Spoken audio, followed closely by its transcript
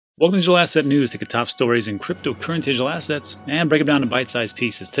Welcome to Digital Asset News. Take the top stories in cryptocurrency digital assets and break them down to bite-sized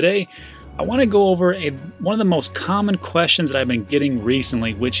pieces. Today, I want to go over one of the most common questions that I've been getting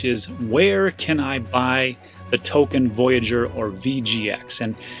recently, which is where can I buy the token Voyager or VGX?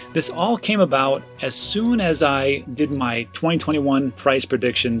 And this all came about as soon as I did my 2021 price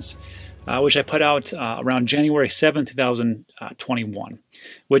predictions, which I put out around January 7th, 2021,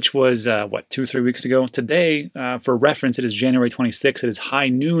 which was, 2-3 weeks ago. Today, for reference, it is January 26th. It is high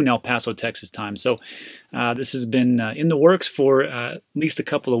noon El Paso, Texas time. So this has been in the works for at least a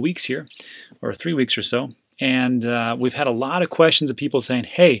couple of weeks here, or 3 weeks or so. And we've had a lot of questions of people saying,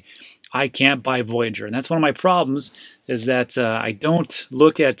 hey, I can't buy Voyager. And that's one of my problems, is that I don't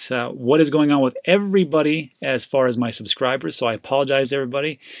look at what is going on with everybody as far as my subscribers. So I apologize to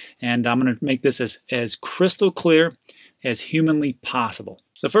everybody. And I'm going to make this as crystal clear as humanly possible.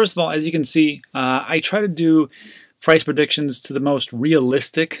 So first of all, as you can see, I try to do price predictions to the most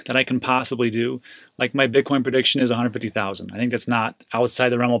realistic that I can possibly do. Like my Bitcoin prediction is 150,000. I think that's not outside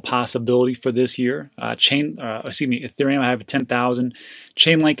the realm of possibility for this year. Ethereum, I have 10,000.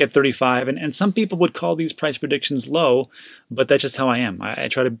 Chainlink at 35. And some people would call these price predictions low, but that's just how I am. I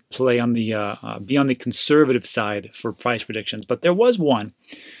try to play on the be on the conservative side for price predictions. But there was one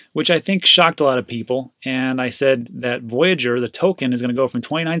which I think shocked a lot of people. And I said that Voyager, the token, is going to go from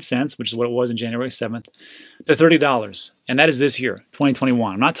 29 cents, which is what it was in January 7th, to $30. And that is this year,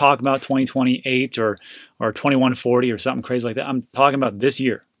 2021. I'm not talking about 2028 or 2140 or something crazy like that. I'm talking about this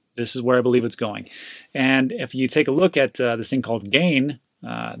year. This is where I believe it's going. And if you take a look at this thing called gain,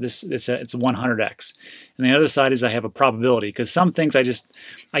 it's a 100x. And the other side is I have a probability, because some things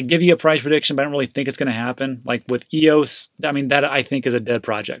I give you a price prediction, but I don't really think it's going to happen. Like with EOS, I mean, that I think is a dead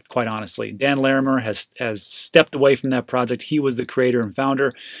project, quite honestly. Dan Larimer has stepped away from that project. He was the creator and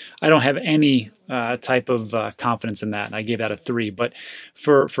founder. I don't have any type of confidence in that. I gave that a 3. But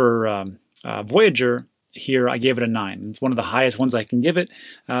for Voyager here, I gave it a 9. It's one of the highest ones I can give it,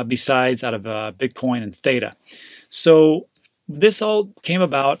 besides out of Bitcoin and Theta. So this all came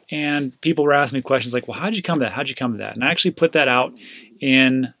about, and people were asking me questions like, well, how did you come to that? How did you come to that? And I actually put that out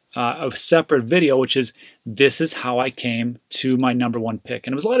in a separate video, which is, this is how I came to my #1 pick.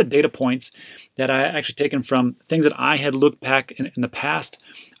 And it was a lot of data points that I actually taken from things that I had looked back in the past.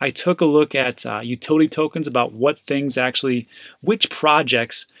 I took a look at utility tokens, about what things actually, which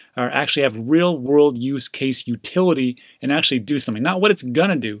projects actually have real world use case utility and actually do something. Not what it's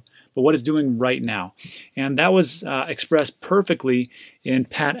gonna do, but what it's doing right now. And that was expressed perfectly in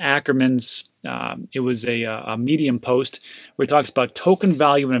Pat Ackerman's, it was a Medium post where he talks about token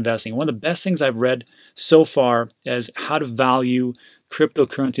value in investing. One of the best things I've read so far is how to value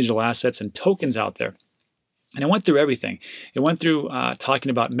cryptocurrency digital assets and tokens out there. And it went through everything. It went through talking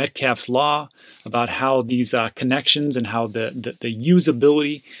about Metcalfe's law, about how these connections and how the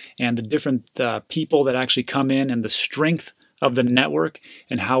usability and the different people that actually come in, and the strength of the network,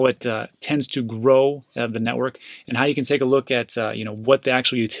 and how it tends to grow the network, and how you can take a look at what the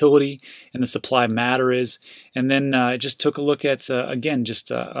actual utility and the supply matter is. And then just took a look at again,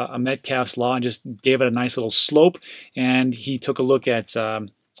 just a Metcalfe's law, and just gave it a nice little slope. And he took a look at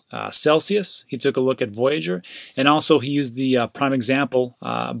Celsius, he took a look at Voyager, and also he used the prime example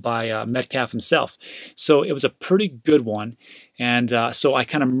by Metcalfe himself. So it was a pretty good one. And so I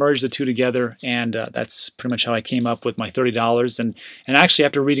kind of merged the two together, and that's pretty much how I came up with my $30. And actually,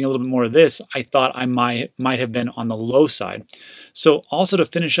 after reading a little bit more of this, I thought I might have been on the low side. So also to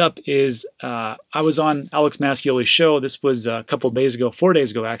finish up is I was on Alex Mascioli's show. This was a couple of days ago, 4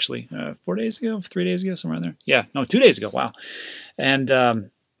 days ago actually, 4 days ago, 3 days ago, somewhere in there. Yeah, no, 2 days ago. Wow. And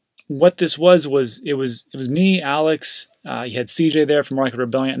what this was it was me, Alex. You had CJ there from Market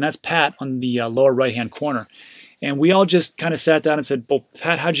Rebellion, and that's Pat on the lower right-hand corner. And we all just kind of sat down and said, well,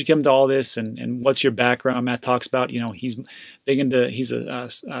 Pat, how'd you come to all this? And what's your background? Matt talks about, he's big into, he's a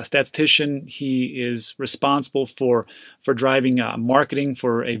statistician. He is responsible for driving marketing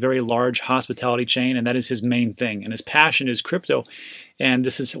for a very large hospitality chain. And that is his main thing. And his passion is crypto. And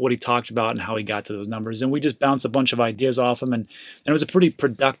this is what he talked about and how he got to those numbers. And we just bounced a bunch of ideas off him. And it was a pretty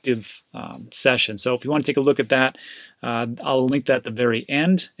productive session. So if you want to take a look at that, I'll link that at the very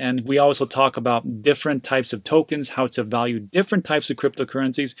end. And we also talk about different types of tokens, how to value different types of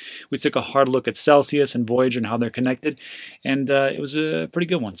cryptocurrencies. We took a hard look at Celsius and Voyager and how they're connected. And it was a pretty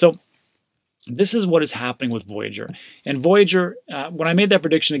good one. So this is what is happening with Voyager. And Voyager, when I made that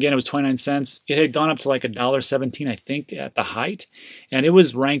prediction again, it was 29 cents. It had gone up to like $1.17, I think, at the height. And it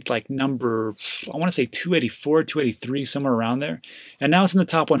was ranked like number, I want to say 284, 283, somewhere around there. And now it's in the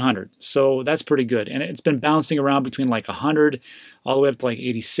top 100. So that's pretty good. And it's been bouncing around between like 100 all the way up to like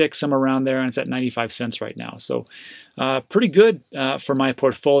 86, somewhere around there. And it's at 95 cents right now. So pretty good for my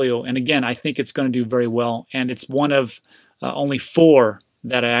portfolio. And again, I think it's going to do very well. And it's one of only 4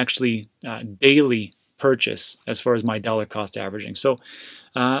 that I actually daily purchase as far as my dollar cost averaging. So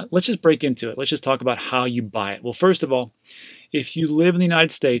let's just break into it. Let's just talk about how you buy it. Well, first of all, if you live in the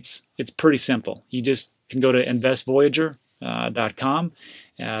United States, it's pretty simple. You just can go to investvoyager.com.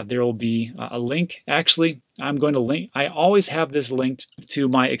 There will be a link. Actually, I'm going to link. I always have this linked to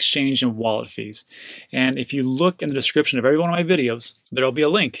my exchange and wallet fees. And if you look in the description of every one of my videos, there'll be a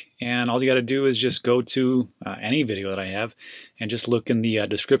link. And all you got to do is just go to any video that I have and just look in the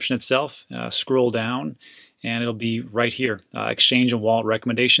description itself, scroll down, and it'll be right here, exchange and wallet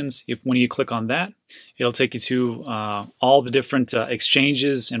recommendations. When you click on that, it'll take you to all the different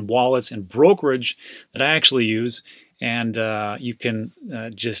exchanges and wallets and brokerage that I actually use. And you can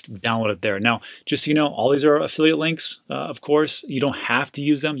just download it there. Now, just so you know, all these are affiliate links, of course. You don't have to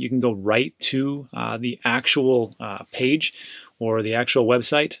use them. You can go right to the actual page or the actual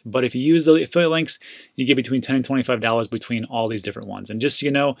website. But if you use the affiliate links, you get between $10 and $25 between all these different ones. And just so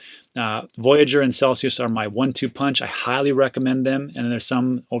you know, Voyager and Celsius are my 1-2 punch. I highly recommend them. And there's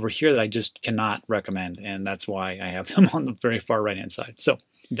some over here that I just cannot recommend. And that's why I have them on the very far right-hand side. So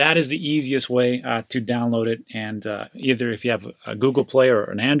that is the easiest way to download it. And either if you have a Google Play or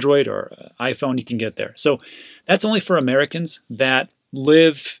an Android or iPhone, you can get there. So that's only for Americans that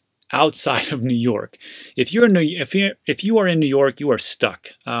live outside of New York. If you are in New York, you are stuck.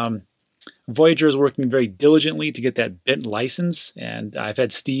 Voyager is working very diligently to get that BIT license, and I've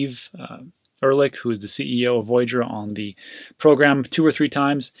had Steve Ehrlich, who is the CEO of Voyager, on the program 2 or 3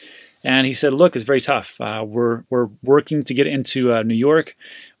 times. And he said, look, it's very tough. We're working to get into New York.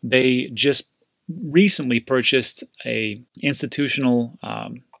 They just recently purchased a institutional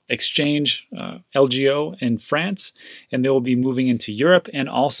exchange, LGO, in France, and they will be moving into Europe and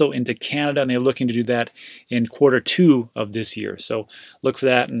also into Canada, and they're looking to do that in Q2 of this year. So look for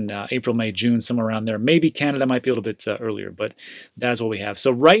that in April, May, June, somewhere around there. Maybe Canada might be a little bit earlier, but that is what we have.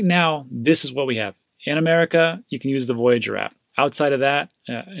 So right now, this is what we have. In America, you can use the Voyager app. Outside of that,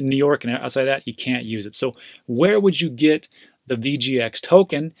 in New York and outside of that, you can't use it. So where would you get the VGX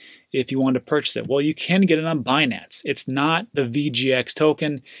token if you wanted to purchase it? Well, you can get it on Binance. It's not the VGX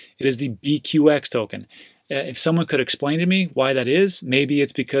token. It is the BQX token. If someone could explain to me why that is, maybe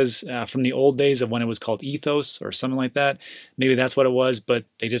it's because from the old days of when it was called Ethos or something like that, maybe that's what it was, but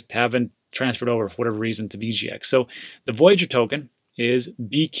they just haven't transferred over for whatever reason to VGX. So the Voyager token is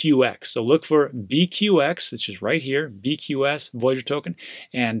BQX. So look for BQX, it's just right here, BQS, Voyager token,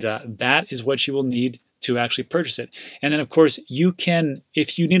 and that is what you will need to actually purchase it. And then of course you can,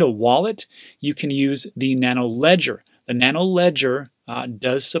 if you need a wallet, you can use the NANO Ledger. The NANO Ledger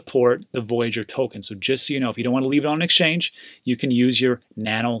does support the Voyager token. So just so you know, if you don't want to leave it on an exchange, you can use your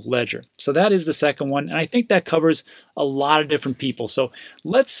NANO Ledger. So that is the second one, and I think that covers a lot of different people. So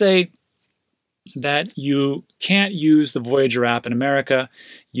let's say that you can't use the Voyager app in America,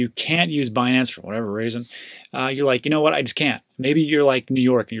 you can't use Binance for whatever reason. You're like, you know what, I just can't. Maybe you're like New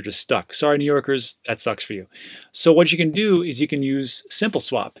York and you're just stuck. Sorry, New Yorkers, that sucks for you. So what you can do is you can use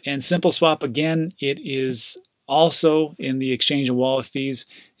SimpleSwap. And SimpleSwap, again, it is also in the exchange and wallet fees.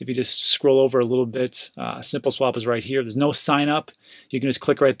 If you just scroll over a little bit, SimpleSwap is right here. There's no sign up. You can just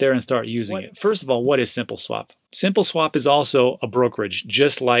click right there and start using it. First of all, what is SimpleSwap? SimpleSwap is also a brokerage,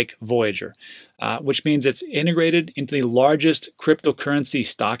 just like Voyager, which means it's integrated into the largest cryptocurrency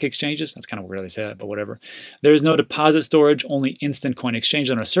stock exchanges. That's kind of weird they say that, but whatever. There is no deposit storage, only instant coin exchange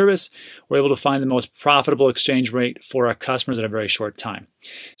on our service. We're able to find the most profitable exchange rate for our customers in a very short time.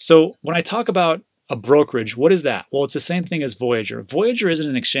 So when I talk about a brokerage, what is that? Well, it's the same thing as Voyager. Voyager isn't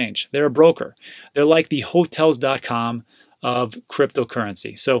an exchange. They're a broker. They're like the hotels.com of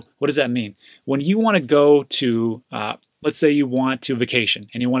cryptocurrency. So what does that mean? When you want to go to, let's say you want to vacation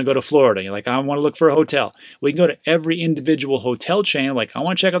and you want to go to Florida, you're like, I want to look for a hotel. We can go to every individual hotel chain, like, I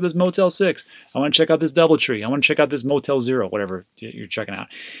want to check out this Motel 6. I want to check out this DoubleTree. I want to check out this Motel 0, whatever you're checking out.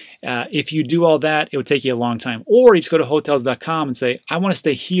 If you do all that, it would take you a long time. Or you just go to hotels.com and say, I want to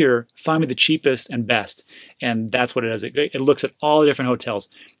stay here, find me the cheapest and best. And that's what it does. It looks at all the different hotels.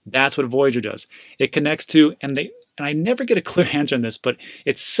 That's what Voyager does. It connects to, and I never get a clear answer on this, but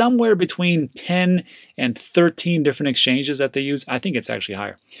it's somewhere between 10 and 13 different exchanges that they use. I think it's actually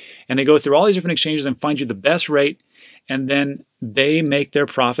higher. And they go through all these different exchanges and find you the best rate, and then they make their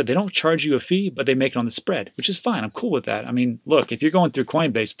profit. They don't charge you a fee, but they make it on the spread, which is fine. I'm cool with that. I mean, look, if you're going through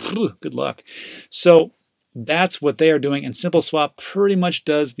Coinbase, good luck. So that's what they are doing, and SimpleSwap pretty much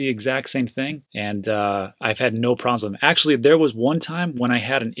does the exact same thing, and I've had no problems with them. Actually, there was one time when I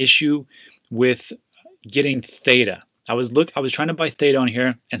had an issue with getting Theta. I was trying to buy Theta on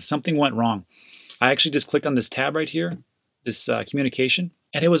here, and something went wrong. I actually just clicked on this tab right here, this communication,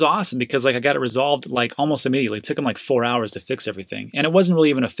 and it was awesome because like I got it resolved like almost immediately. It took them like 4 hours to fix everything, and it wasn't really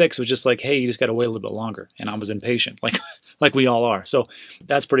even a fix. It was just like, hey, you just got to wait a little bit longer, and I was impatient, like we all are. So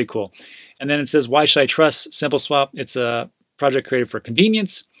that's pretty cool. And then it says, why should I trust SimpleSwap? It's a project created for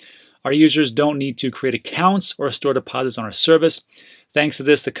convenience. Our users don't need to create accounts or store deposits on our service. Thanks to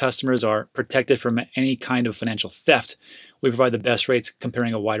this, the customers are protected from any kind of financial theft. We provide the best rates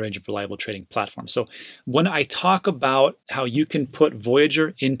comparing a wide range of reliable trading platforms. So when I talk about how you can put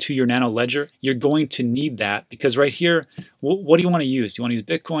Voyager into your Nano ledger, you're going to need that because right here, what do you want to use? Do you want to use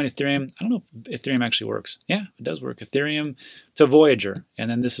Bitcoin, Ethereum? I don't know if Ethereum actually works. Yeah, it does work. Ethereum to Voyager.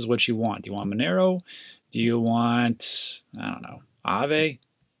 And then this is what you want. Do you want Monero? Do you want, I don't know, Aave?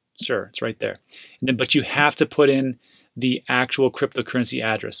 Sure, it's right there. And then, but you have to put in the actual cryptocurrency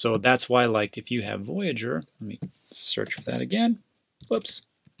address. So that's why, like, if you have Voyager, let me search for that again. Whoops.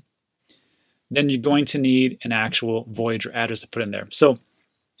 Then you're going to need an actual Voyager address to put in there. So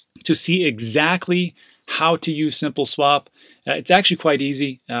to see exactly how to use SimpleSwap, it's actually quite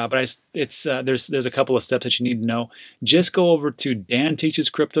easy, but there's a couple of steps that you need to know. Just go over to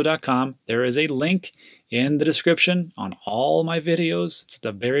danteachescrypto.com. There is a link in the description on all my videos. It's at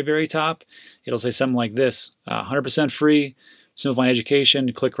the very, very top. It'll say something like this, 100% free, simplifying education.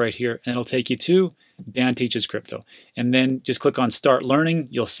 You click right here, and it'll take you to Dan Teaches Crypto. And then just click on Start Learning.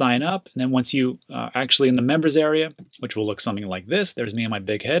 You'll sign up. And then once you actually in the members area, which will look something like this, there's me and my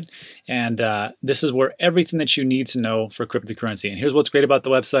big head. And this is where everything that you need to know for cryptocurrency. And here's what's great about the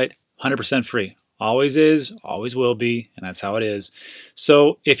website, 100% free. Always is, always will be, and that's how it is.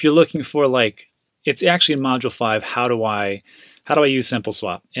 So if you're looking for like, it's actually in Module 5, how do I use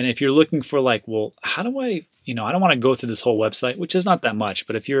SimpleSwap? And if you're looking for like, well, how do I, I don't want to go through this whole website, which is not that much,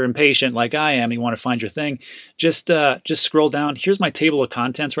 but if you're impatient like I am, you want to find your thing, just scroll down. Here's my table of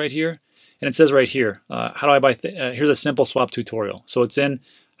contents right here. And it says right here, how do I buy, here's a SimpleSwap tutorial. So it's in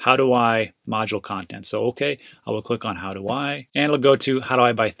how do I module content. So, okay, I will click on how do I, and it'll go to how do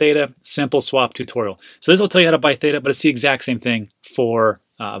I buy Theta, SimpleSwap tutorial. So this will tell you how to buy Theta, but it's the exact same thing for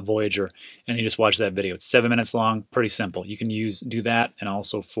Voyager, and you just watch that video. It's 7 minutes long, pretty simple. You can do that, and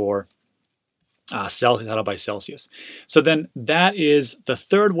also for Celsius, how to buy Celsius. So then that is the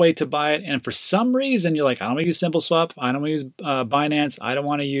third way to buy it. And for some reason, you're like, I don't want to use SimpleSwap. I don't want to use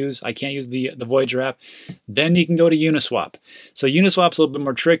Binance. I can't use the Voyager app. Then you can go to Uniswap. So Uniswap's a little bit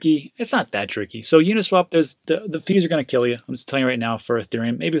more tricky. It's not that tricky. So Uniswap, the fees are going to kill you. I'm just telling you right now for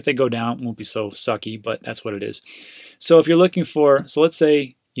Ethereum. Maybe if they go down, it won't be so sucky, but that's what it is. So if you're looking for, so let's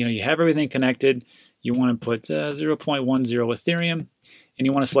say, you have everything connected. You want to put 0.10 Ethereum, and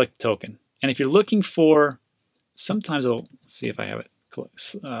you want to select the token. And if you're looking for, sometimes let's see if I have it.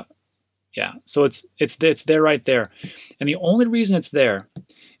 Yeah, so it's there right there. And the only reason it's there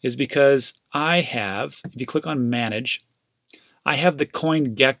is because I have, if you click on Manage, I have the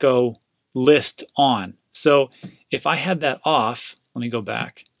CoinGecko list on. So if I had that off, let me go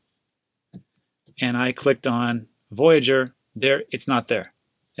back, and I clicked on Voyager, it's not there.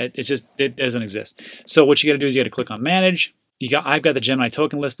 It doesn't exist. So what you got to do is you got to click on Manage. I've got the Gemini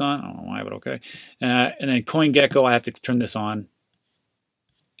token list on. I don't know why, but okay. And then CoinGecko, I have to turn this on,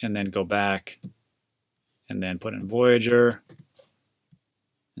 and then go back, and then put in Voyager,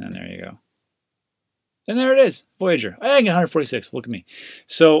 and there you go. And there it is, Voyager. I get 146. Look at me.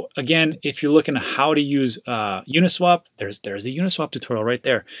 So again, if you're looking at how to use Uniswap, there's the Uniswap tutorial right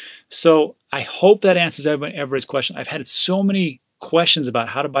there. So I hope that answers everybody's question. I've had so many questions about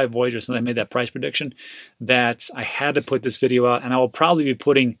how to buy Voyager since I made that price prediction that I had to put this video out, and I will probably be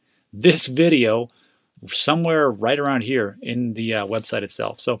putting this video somewhere right around here in the website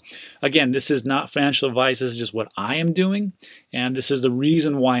itself. So again, this is not financial advice. This is just what I am doing, and this is the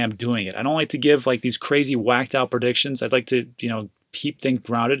reason why I'm doing it. I don't like to give like these crazy whacked out predictions. I'd like to, keep things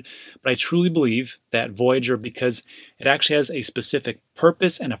grounded, but I truly believe that Voyager, because it actually has a specific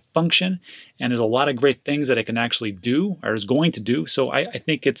purpose and a function, and there's a lot of great things that it can actually do or is going to do. So I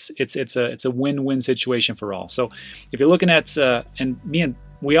think it's a win-win situation for all. So if you're looking at and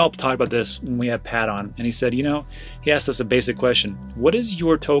we all talked about this when we had Pat on, and he said, he asked us a basic question: what does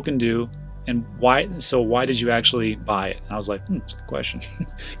your token do and why? So why did you actually buy it? And I was like, that's a good question,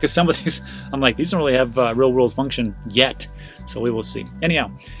 because some of these, I'm like, these don't really have real world function yet. So we will see.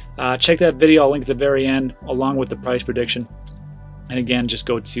 Anyhow, check that video. I'll link at the very end, along with the price prediction. And again, just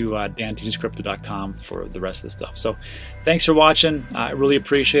go to danteachescrypto.com for the rest of the stuff. So thanks for watching. I really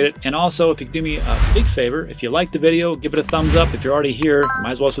appreciate it. And also, if you could do me a big favor, if you liked the video, give it a thumbs up. If you're already here,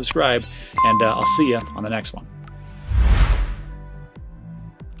 might as well subscribe. And I'll see you on the next one.